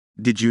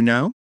Did you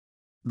know?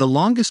 The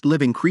longest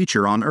living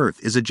creature on Earth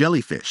is a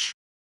jellyfish.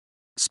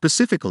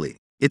 Specifically,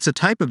 it's a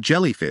type of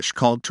jellyfish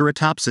called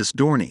Turritopsis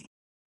dohrnii.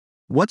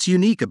 What's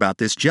unique about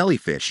this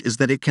jellyfish is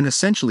that it can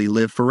essentially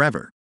live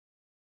forever.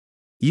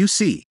 You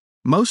see,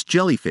 most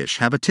jellyfish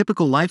have a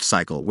typical life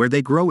cycle where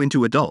they grow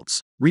into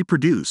adults,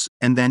 reproduce,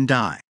 and then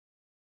die.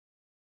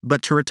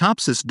 But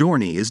Turritopsis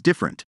dohrnii is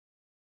different.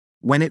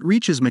 When it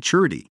reaches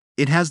maturity,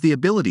 it has the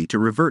ability to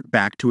revert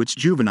back to its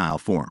juvenile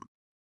form.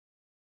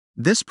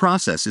 This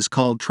process is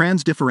called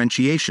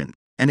transdifferentiation,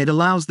 and it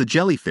allows the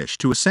jellyfish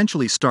to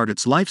essentially start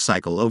its life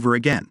cycle over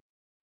again.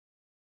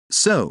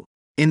 So,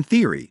 in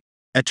theory,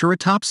 a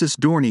Turritopsis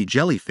dohrnii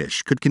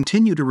jellyfish could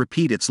continue to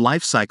repeat its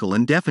life cycle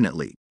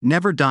indefinitely,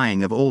 never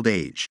dying of old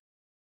age.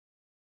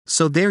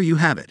 So there you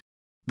have it.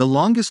 The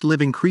longest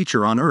living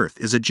creature on Earth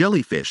is a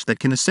jellyfish that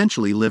can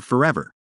essentially live forever.